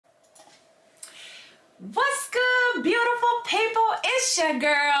What's good, beautiful people? It's your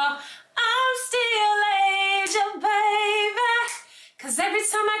girl, ImStillAsia, baby. Cause every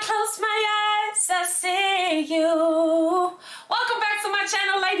time I close my eyes, I see you. Welcome back to my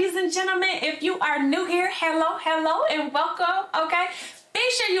channel, ladies and gentlemen. If you are new here, hello, hello, and welcome, okay? Be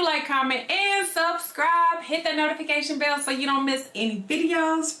sure you like, comment, and subscribe. Hit that notification bell so you don't miss any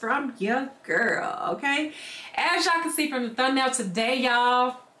videos from your girl, okay? As y'all can see from the thumbnail today,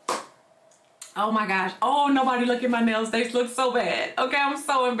 y'all, oh my gosh. Oh, nobody look at my nails. They look so bad. Okay, I'm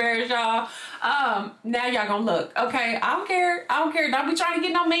so embarrassed, y'all. Now y'all gonna look. Okay, I don't care. I don't care. Don't be trying to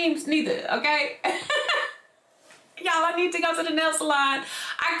get no memes neither, okay? Y'all, I need to go to the nail salon.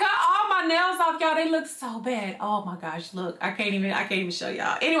 I cut all my nails off, y'all. They look so bad. Oh my gosh, look. I can't even show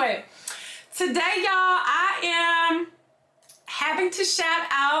y'all. Anyway, today, y'all, I am having to shout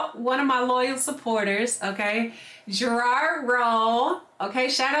out one of my loyal supporters, okay? Gerard Roll. Okay,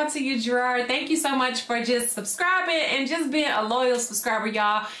 shout out to you, Gerard. Thank you so much for just subscribing and just being a loyal subscriber,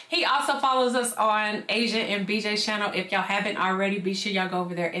 y'all. He also follows us on Asia and BJ's channel. If y'all haven't already, be sure y'all go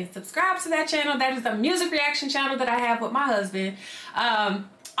over there and subscribe to that channel. That is the music reaction channel that I have with my husband.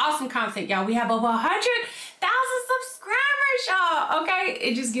 Awesome content, y'all. We have over 100,000 subscribers, y'all. Okay,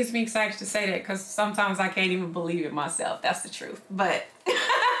 it just gets me excited to say that because sometimes I can't even believe it myself. That's the truth. But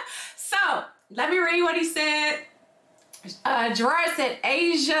so let me read what he said. Gerard said,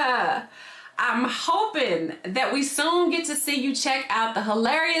 Asia, I'm hoping that we soon get to see you check out the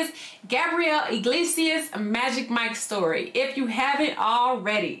hilarious Gabriel Iglesias Magic Mike story. If you haven't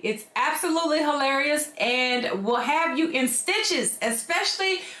already, it's absolutely hilarious and will have you in stitches,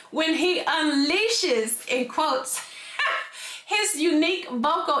 especially when he unleashes, in quotes, his unique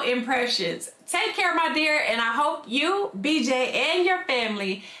vocal impressions. Take care, my dear, and I hope you, BJ, and your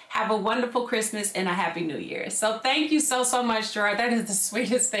family have a wonderful Christmas and a Happy New Year. So thank you so much, Gerard. That is the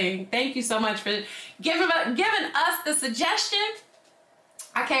sweetest thing. Thank you so much for giving us the suggestion.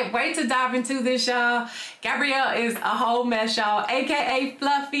 I can't wait to dive into this, y'all. Gabrielle is a whole mess, y'all, aka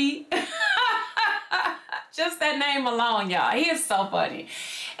Fluffy. Just that name alone, y'all. He is so funny.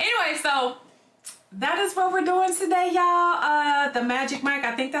 Anyway, so that is what we're doing today, y'all. The Magic Mike,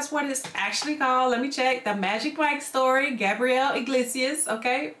 I think that's what it's actually called. Let me check. The Magic Mike story, Gabriel Iglesias,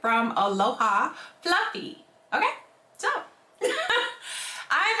 okay, from Aloha, Fluffy. Okay, so I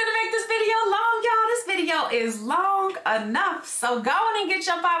ain't gonna make this video long, y'all. This video is long enough. So go on and get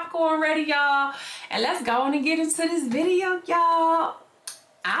your popcorn ready, y'all. And let's go on and get into this video, y'all.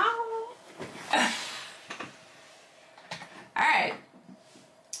 Ow. All right,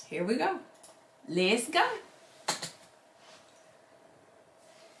 here we go. Let's go.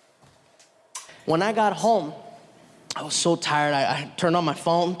 When I got home, I was so tired. I turned on my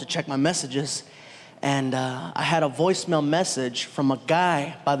phone to check my messages, and I had a voicemail message from a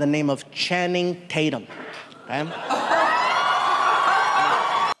guy by the name of Channing Tatum. Okay?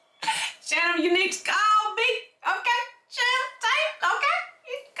 Channing, you need to call me. Okay? Channing Tatum, okay?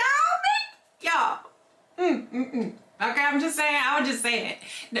 You call me. Y'all. Okay, I'm just saying, I was just saying.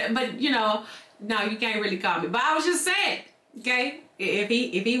 But, you know, no, you can't really call me. But I was just saying, okay? If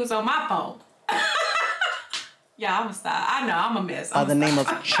he was on my phone. Yeah, I'm a star. I know, I'm a mess. By the name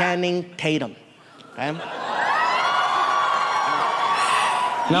of Channing Tatum. Okay?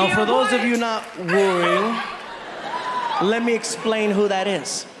 Now, for those of you not worrying, let me explain who that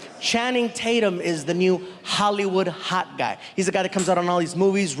is. Channing Tatum is the new Hollywood hot guy. He's the guy that comes out on all these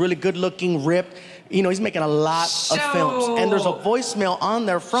movies, really good looking, ripped. You know, he's making a lot of films. And there's a voicemail on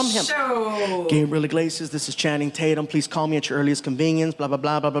there from him. Gabriel Iglesias, this is Channing Tatum. Please call me at your earliest convenience, blah, blah,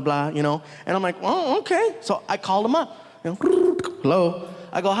 blah, blah, blah, blah, you know. And I'm like, oh, okay. So I called him up. You know, hello.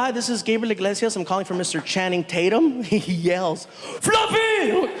 I go, hi, this is Gabriel Iglesias. I'm calling for Mr. Channing Tatum. He yells,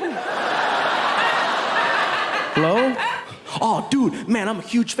 Fluffy! Hello? Oh, dude, man, I'm a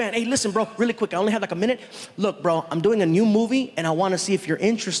huge fan. Hey, listen, bro, really quick, I only have like a minute. Look, bro, I'm doing a new movie, and I want to see if you're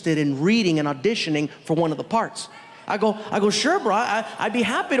interested in reading and auditioning for one of the parts. I go, sure, bro, I'd be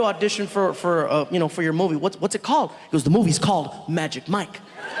happy to audition for you know, for your movie. What's it called? He goes, the movie's called Magic Mike.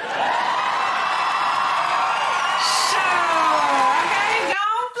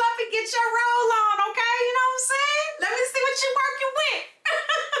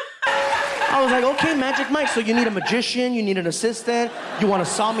 I was like, okay, Magic Mike, so you need a magician, you need an assistant, you want to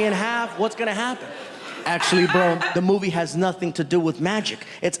saw me in half, what's gonna happen? Actually, bro, the movie has nothing to do with magic.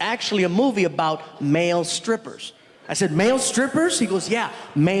 It's actually a movie about male strippers. I said, male strippers? He goes, yeah,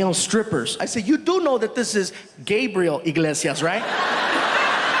 male strippers. I said, you do know that this is Gabriel Iglesias, right?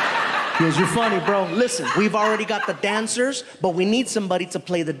 He goes, you're funny, bro. Listen, we've already got the dancers, but we need somebody to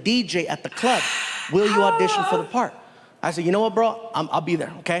play the DJ at the club. Will you audition for the part? I said, you know what, bro? I'll be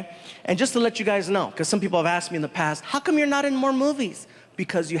there, okay? And just to let you guys know, because some people have asked me in the past, how come you're not in more movies?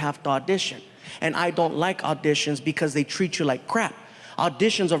 Because you have to audition. And I don't like auditions because they treat you like crap.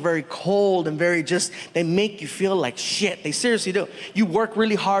 Auditions are very cold and very just, they make you feel like shit. They seriously do. You work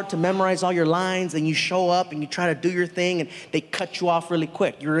really hard to memorize all your lines and you show up and you try to do your thing and they cut you off really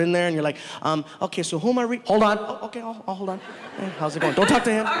quick. You're in there and you're like, okay, so who am I hold on. Oh, okay, I'll hold on. Hey, how's it going? Don't talk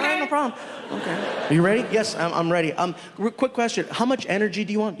to him. Okay. No problem. Okay. Are you ready? Yes, I'm ready. Quick question. How much energy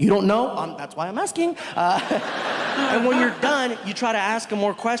do you want? You don't know? That's why I'm asking. And when you're done, you try to ask them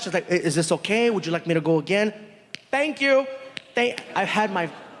more questions. Like, is this okay? Would you like me to go again? Thank you. I've had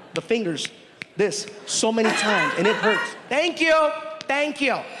the fingers this so many times and it hurts. Thank you, thank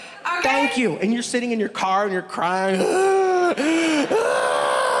you, okay. Thank you. And you're sitting in your car and you're crying. They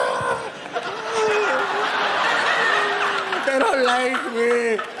don't like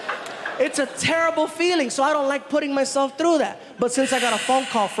me. It's a terrible feeling, so I don't like putting myself through that. But since I got a phone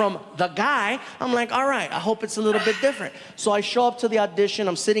call from the guy, I'm like, all right, I hope it's a little bit different. So I show up to the audition,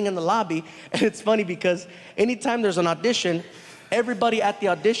 I'm sitting in the lobby, and it's funny because anytime there's an audition, everybody at the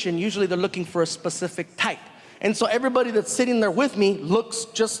audition, usually they're looking for a specific type. And so everybody that's sitting there with me looks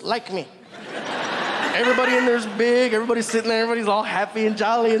just like me. Everybody in there's big, everybody's sitting there, everybody's all happy and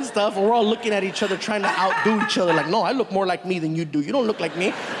jolly and stuff, and we're all looking at each other trying to outdo each other. Like, no, I look more like me than you do. You don't look like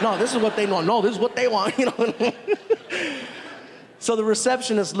me. No, this is what they want. No, this is what they want, you know. So the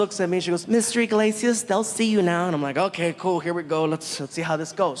receptionist looks at me, she goes, Mr. Iglesias, they'll see you now. And I'm like, okay, cool, here we go, let's see how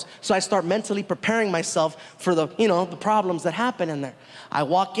this goes. So I start mentally preparing myself for the problems that happen in there. I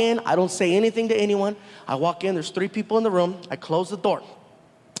walk in, I don't say anything to anyone. I walk in, there's 3 people in the room, I close the door.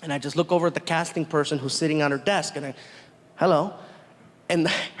 And I just look over at the casting person who's sitting on her desk and hello. And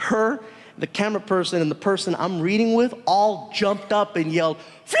the camera person and the person I'm reading with all jumped up and yelled,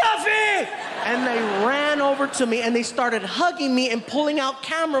 Fluffy! And they ran over to me and they started hugging me and pulling out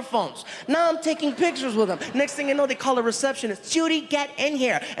camera phones. Now I'm taking pictures with them. Next thing I know, they call a receptionist, Judy, get in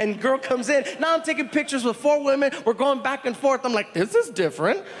here. And girl comes in, now I'm taking pictures with 4 women. We're going back and forth. I'm like, this is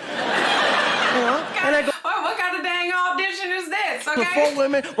different. And I go, oh, what kind of dang audition is this, okay? For 4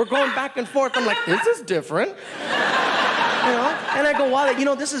 women, we're going back and forth. I'm like, this is different. And I go, wow,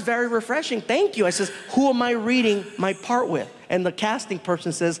 this is very refreshing. Thank you. I says, who am I reading my part with? And the casting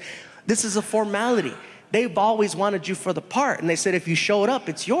person says, this is a formality. They've always wanted you for the part. And they said, if you showed up,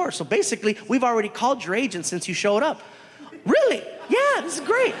 it's yours. So basically, we've already called your agent since you showed up. Really? Yeah, this is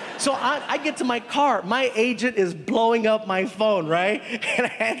great. So I get to my car. My agent is blowing up my phone, right? And I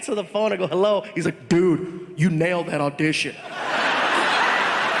answer the phone. I go, hello. He's like, dude, you nailed that audition.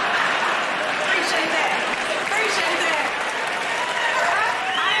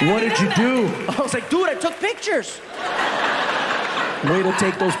 What did you do? I was like, dude, I took pictures. Way to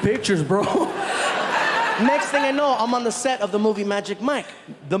take those pictures, bro. Next thing I know, I'm on the set of the movie Magic Mike.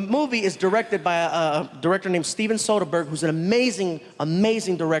 The movie is directed by a director named Steven Soderbergh, who's an amazing,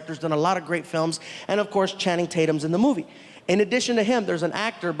 amazing director. He's done a lot of great films. And of course, Channing Tatum's in the movie. In addition to him, there's an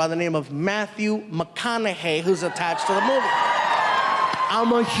actor by the name of Matthew McConaughey who's attached to the movie.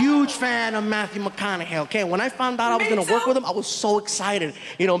 I'm a huge fan of Matthew McConaughey, okay? When I found out I was gonna work with him, I was so excited.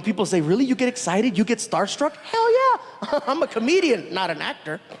 And people say, really, you get excited? You get starstruck? Hell yeah, I'm a comedian, not an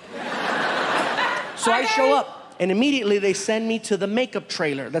actor. So I show up, and immediately they send me to the makeup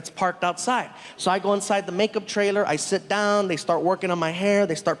trailer that's parked outside. So I go inside the makeup trailer, I sit down, they start working on my hair,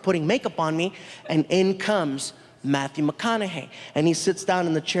 they start putting makeup on me, and in comes Matthew McConaughey. And he sits down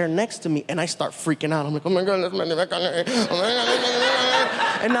in the chair next to me, and I start freaking out. I'm like, oh my God, that's Matthew McConaughey. Oh my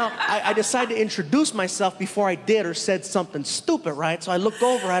God. And now I decide to introduce myself before I did or said something stupid, right? So I look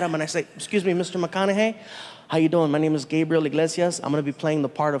over at him and I say, excuse me, Mr. McConaughey, how you doing? My name is Gabriel Iglesias. I'm gonna be playing the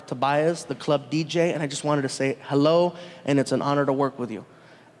part of Tobias, the club DJ, and I just wanted to say hello, and it's an honor to work with you.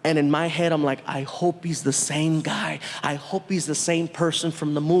 And in my head, I'm like, I hope he's the same guy. I hope he's the same person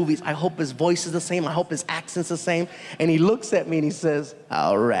from the movies. I hope his voice is the same. I hope his accent's the same. And he looks at me and he says,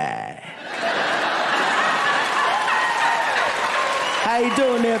 all right. How you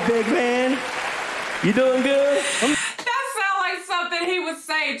doing there, big man? You doing good? That sounds like something he would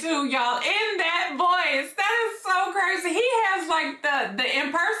say too, y'all, in that voice. That is so crazy. He has like the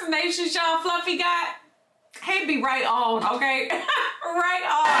impersonation show Fluffy got. He'd be right on, okay? Right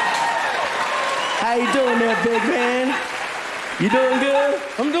on. How you doing there, big man? You doing good?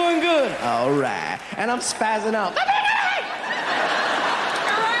 I'm doing good. All right. And I'm spazzing out. Right?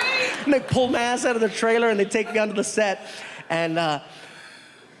 And they pull my ass out of the trailer and they take me onto the set. And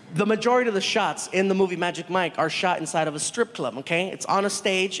the majority of the shots in the movie Magic Mike are shot inside of a strip club, okay? It's on a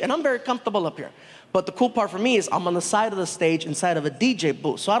stage, and I'm very comfortable up here. But the cool part for me is I'm on the side of the stage inside of a DJ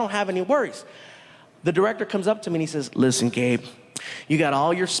booth, so I don't have any worries. The director comes up to me and he says, listen, Gabe, you got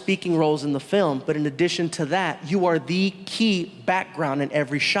all your speaking roles in the film, but in addition to that, you are the key background in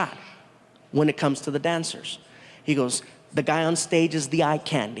every shot when it comes to the dancers. He goes, the guy on stage is the eye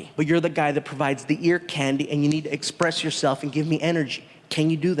candy, but you're the guy that provides the ear candy, and you need to express yourself and give me energy. Can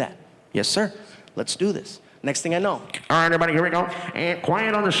you do that? Yes, sir. Let's do this. Next thing I know, all right, everybody, here we go. And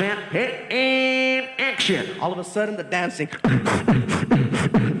quiet on the set, and action. All of a sudden, the dancing.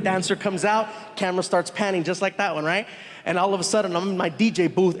 Dancer comes out, camera starts panning just like that one, right? And all of a sudden, I'm in my DJ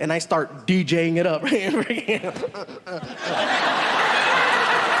booth, and I start DJing it up.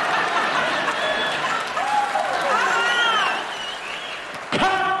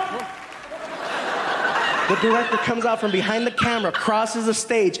 The director comes out from behind the camera, crosses the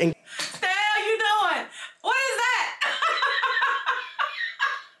stage, and... The hell you doing? What is that?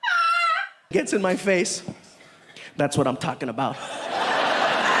 gets in my face. That's what I'm talking about.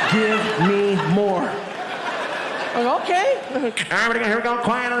 Give me more. I'm like, okay. All right, here we go.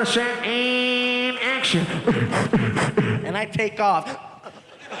 Quiet on the set and action. And I take off.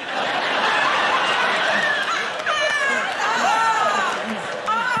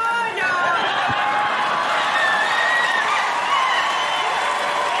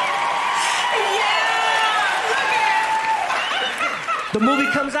 The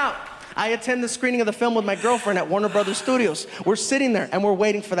movie comes out. I attend the screening of the film with my girlfriend at Warner Brothers Studios. We're sitting there and we're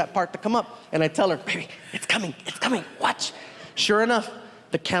waiting for that part to come up. And I tell her, baby, it's coming, watch. Sure enough,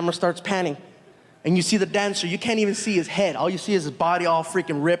 the camera starts panning. And you see the dancer, you can't even see his head. All you see is his body all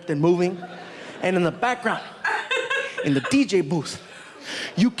freaking ripped and moving. And in the background, in the DJ booth,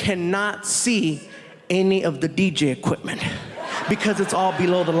 you cannot see any of the DJ equipment because it's all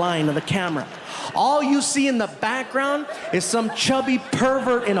below the line of the camera. All you see in the background is some chubby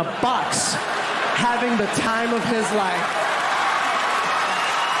pervert in a box having the time of his life.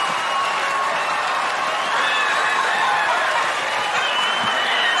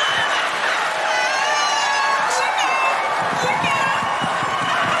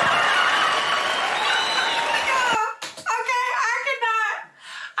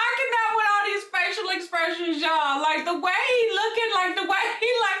 Y'all, like the way he looking, like the way he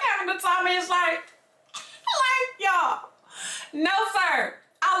like having the time of his life. Like, y'all. No, sir.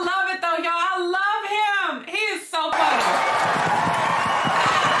 I love it though, y'all. I love him. He is so funny.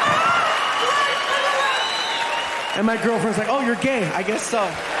 And my girlfriend's like, oh, you're gay. I guess so.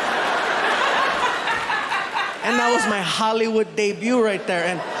 And that was my Hollywood debut right there.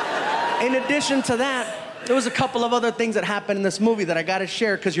 And in addition to that, there was a couple of other things that happened in this movie that I gotta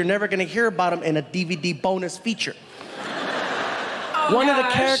share because you're never gonna hear about them in a DVD bonus feature. Oh, One of the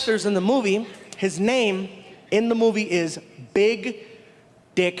characters in the movie, his name in the movie is Big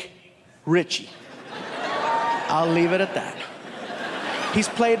Dick Richie. I'll leave it at that. He's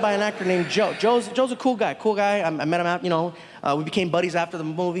played by an actor named Joe. Joe's a cool guy. I met him out, you know, we became buddies after the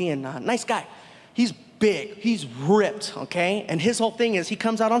movie, and nice guy. He's big, he's ripped, okay? And his whole thing is he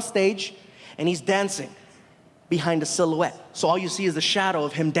comes out on stage and he's dancing behind a silhouette. So all you see is the shadow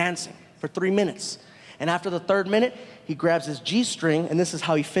of him dancing for 3 minutes. And after the 3rd minute, he grabs his G-string, and this is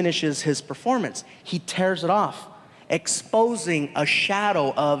how he finishes his performance. He tears it off, exposing a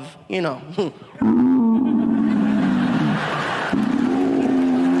shadow of, you know.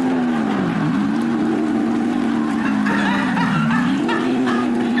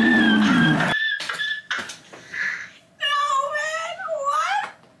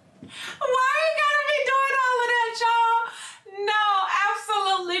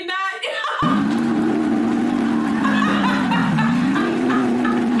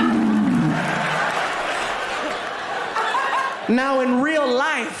 Now, in real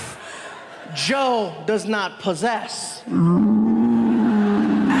life, Joe does not possess. It's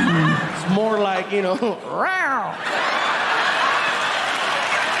more like, you know, row.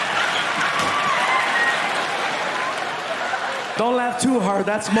 Don't laugh too hard,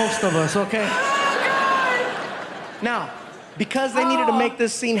 that's most of us, okay? Now, because they needed to make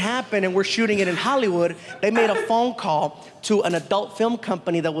this scene happen and we're shooting it in Hollywood, they made a phone call to an adult film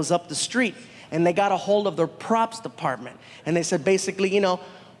company that was up the street. And they got a hold of their props department. And they said, basically, you know,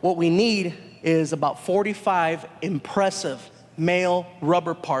 what we need is about 45 impressive male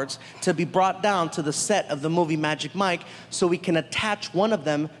rubber parts to be brought down to the set of the movie Magic Mike so we can attach one of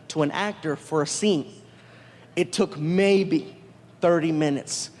them to an actor for a scene. It took maybe 30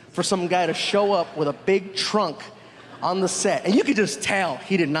 minutes for some guy to show up with a big trunk on the set. And you could just tell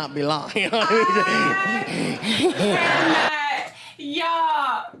he did not belong. You know what I mean?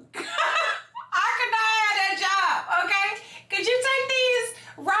 Yeah. Could you take these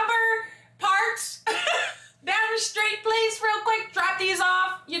rubber parts down the street, please, real quick? Drop these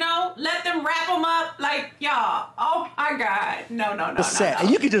off, you know, let them wrap him up like, y'all. Oh my God. No. The set. And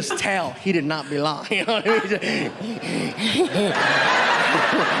you could just tell he did not belong. You know what I mean?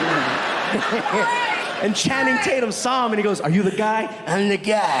 And Channing Tatum saw him and he goes, "Are you the guy?" "I'm the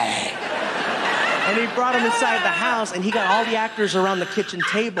guy." And he brought him inside the house and he got all the actors around the kitchen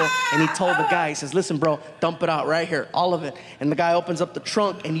table and he told the guy, he says, "Listen, bro, dump it out right here, all of it." And the guy opens up the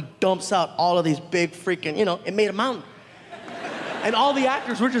trunk and he dumps out all of these big freaking, you know, it made a mountain. And all the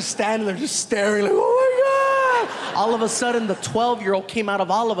actors were just standing there just staring like, "Oh my God." All of a sudden, the 12-year-old came out of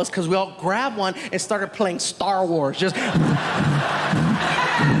all of us because we all grabbed one and started playing Star Wars. Just... That's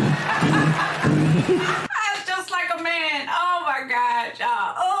just like a man. Oh my God,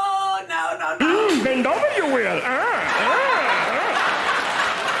 y'all. Oh, no. Bend over, you will.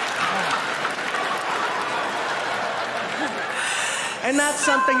 And that's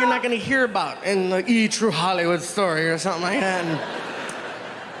something you're not going to hear about in the True Hollywood Story or something like that. And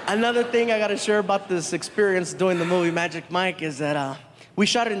another thing I got to share about this experience doing the movie Magic Mike is that we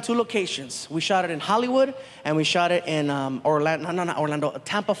shot it in 2 locations. We shot it in Hollywood and we shot it in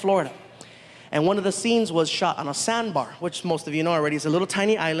Tampa, Florida. And one of the scenes was shot on a sandbar, which most of you know already. It's a little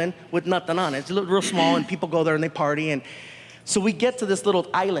tiny island with nothing on it. It's real small and people go there and they party. And so we get to this little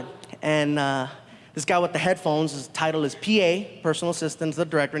island and this guy with the headphones, his title is PA, personal assistant to the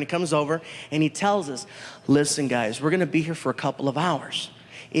director, and he comes over and he tells us, "Listen, guys, we're gonna be here for a couple of hours.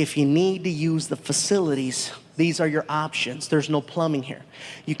 If you need to use the facilities, these are your options. There's no plumbing here.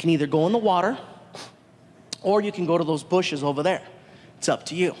 You can either go in the water or you can go to those bushes over there. It's up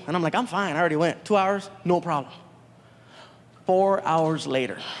to you." And I'm like, "I'm fine, I already went. 2 hours, no problem." 4 hours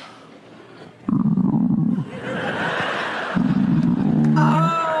later.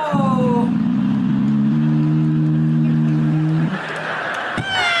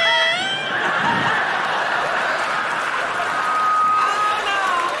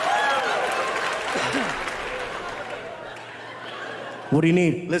 "What do you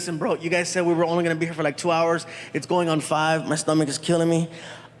need?" "Listen, bro, you guys said we were only gonna be here for like 2 hours. It's going on 5. My stomach is killing me.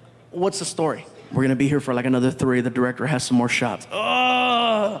 What's the story?" "We're gonna be here for like another 3. The director has some more shots."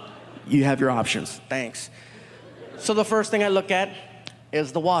 "Oh, you have your options. Thanks." So the first thing I look at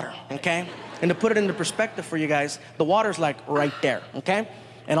is the water, okay? And to put it into perspective for you guys, the water's like right there, okay?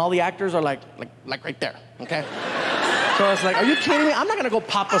 And all the actors are like right there, okay? So I was like, "Are you kidding me? I'm not gonna go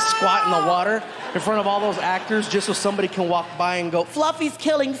pop a squat in the water in front of all those actors just so somebody can walk by and go, 'Fluffy's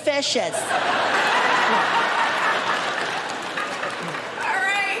killing fishes.'" All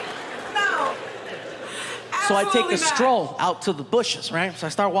right, no. So I take a stroll out to the bushes, right? So I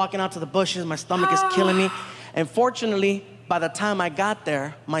start walking out to the bushes, my stomach is killing me. And fortunately, by the time I got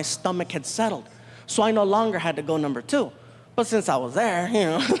there, my stomach had settled. So I no longer had to go number 2. But since I was there, you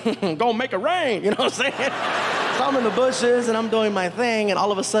know, go make it rain, you know what I'm saying? So I'm in the bushes and I'm doing my thing and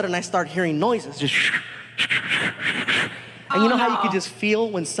all of a sudden I start hearing noises, just and you know how you could just feel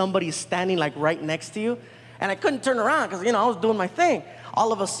when somebody's standing like right next to you? And I couldn't turn around because, you know, I was doing my thing.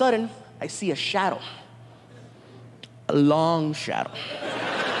 All of a sudden, I see a shadow, a long shadow,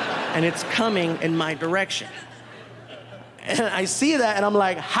 and it's coming in my direction. And I see that and I'm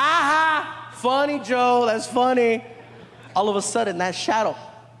like, "Ha ha, funny, Joe, that's funny." All of a sudden, that shadow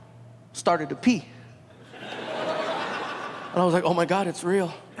started to pee. And I was like, "Oh my God, it's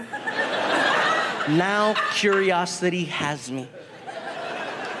real." Now curiosity has me.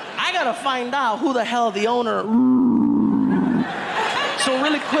 I gotta find out who the hell the owner. So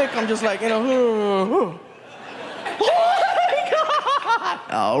really quick, I'm just like, you know, oh my God.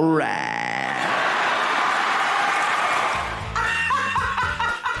 All right.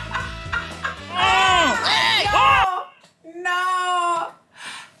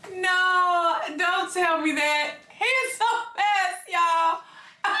 No, don't tell me that. He's so fast, y'all.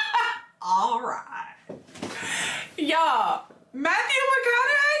 All right. Y'all, Matthew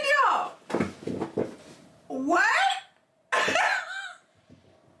McConaughey, y'all. What?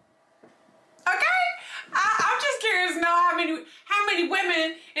 Okay? I'm just curious to know how many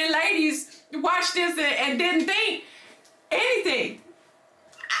women and ladies watched this and didn't think anything.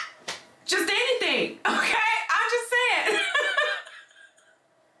 Just anything, okay? I'm just saying.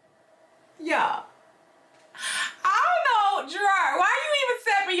 Yeah. I don't know, Gerard, why you even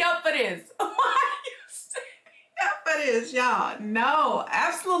set me up for this? Why you set me up for this, y'all? No,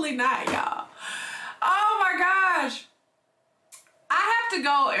 absolutely not, y'all. Oh my gosh. I have to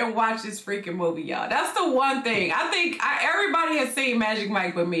go and watch this freaking movie, y'all. That's the one thing. I think everybody has seen Magic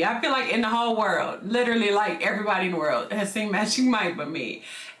Mike but me. I feel like in the whole world, literally like everybody in the world has seen Magic Mike but me.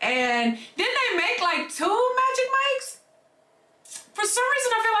 And didn't they make like 2 Magic Mikes? For some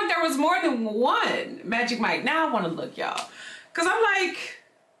reason, I feel like there was more than one Magic Mike. Now I want to look, y'all. Because I'm like,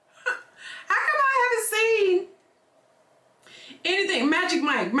 come I haven't seen anything? Magic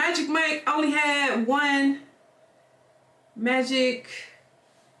Mike. Magic Mike only had one. Magic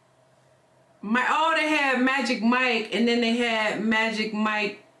Mike. Oh, they had Magic Mike, and then they had Magic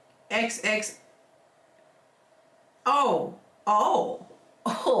Mike XX. Oh,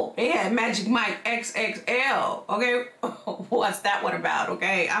 they had Magic Mike XXL. Okay, what's that one about?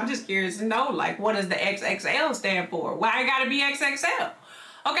 Okay, I'm just curious to know, like, what does the XXL stand for? Why it gotta be XXL?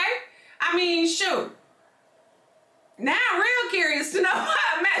 Okay, I mean, shoot. Now I'm real curious to know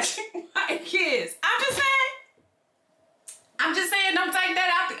what Magic Mike is. I'm just saying, don't take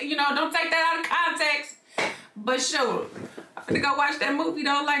that out, you know, don't take that out of context. But sure, I'm finna go watch that movie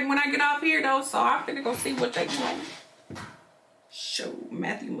though, like when I get off here though, so I'm finna go see what they doing. Sure,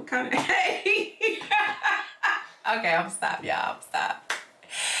 Matthew McConaughey. Okay, I'm stop, y'all, I'm stop.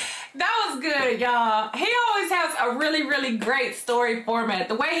 That was good, y'all. He always has a really, really great story format.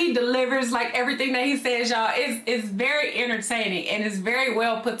 The way he delivers, like, everything that he says, y'all, is very entertaining and is very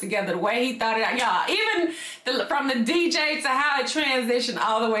well put together. The way he thought it out, y'all. Even from the DJ to how it transitioned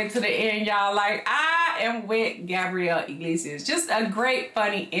all the way to the end, y'all. Like, I am with Gabriel Iglesias. Just a great,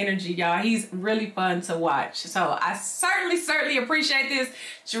 funny energy, y'all. He's really fun to watch. So I certainly appreciate this.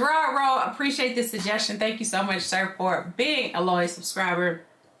 Gerard Rowe, appreciate this suggestion. Thank you so much, sir, for being a loyal subscriber.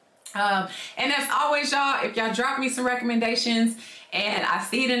 And as always, y'all, if y'all drop me some recommendations and I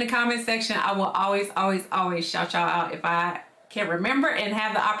see it in the comment section, I will always shout y'all out if I can remember and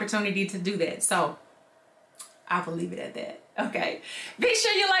have the opportunity to do that. So I will leave it at that. Okay, be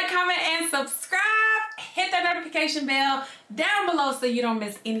sure you like, comment, and subscribe. Hit that notification bell down below so you don't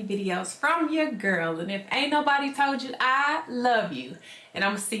miss any videos from your girl. And if ain't nobody told you, I love you. And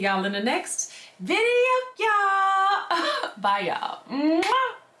I'm gonna see y'all in the next video, y'all. Bye, y'all.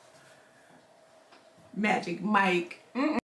 Magic Mike.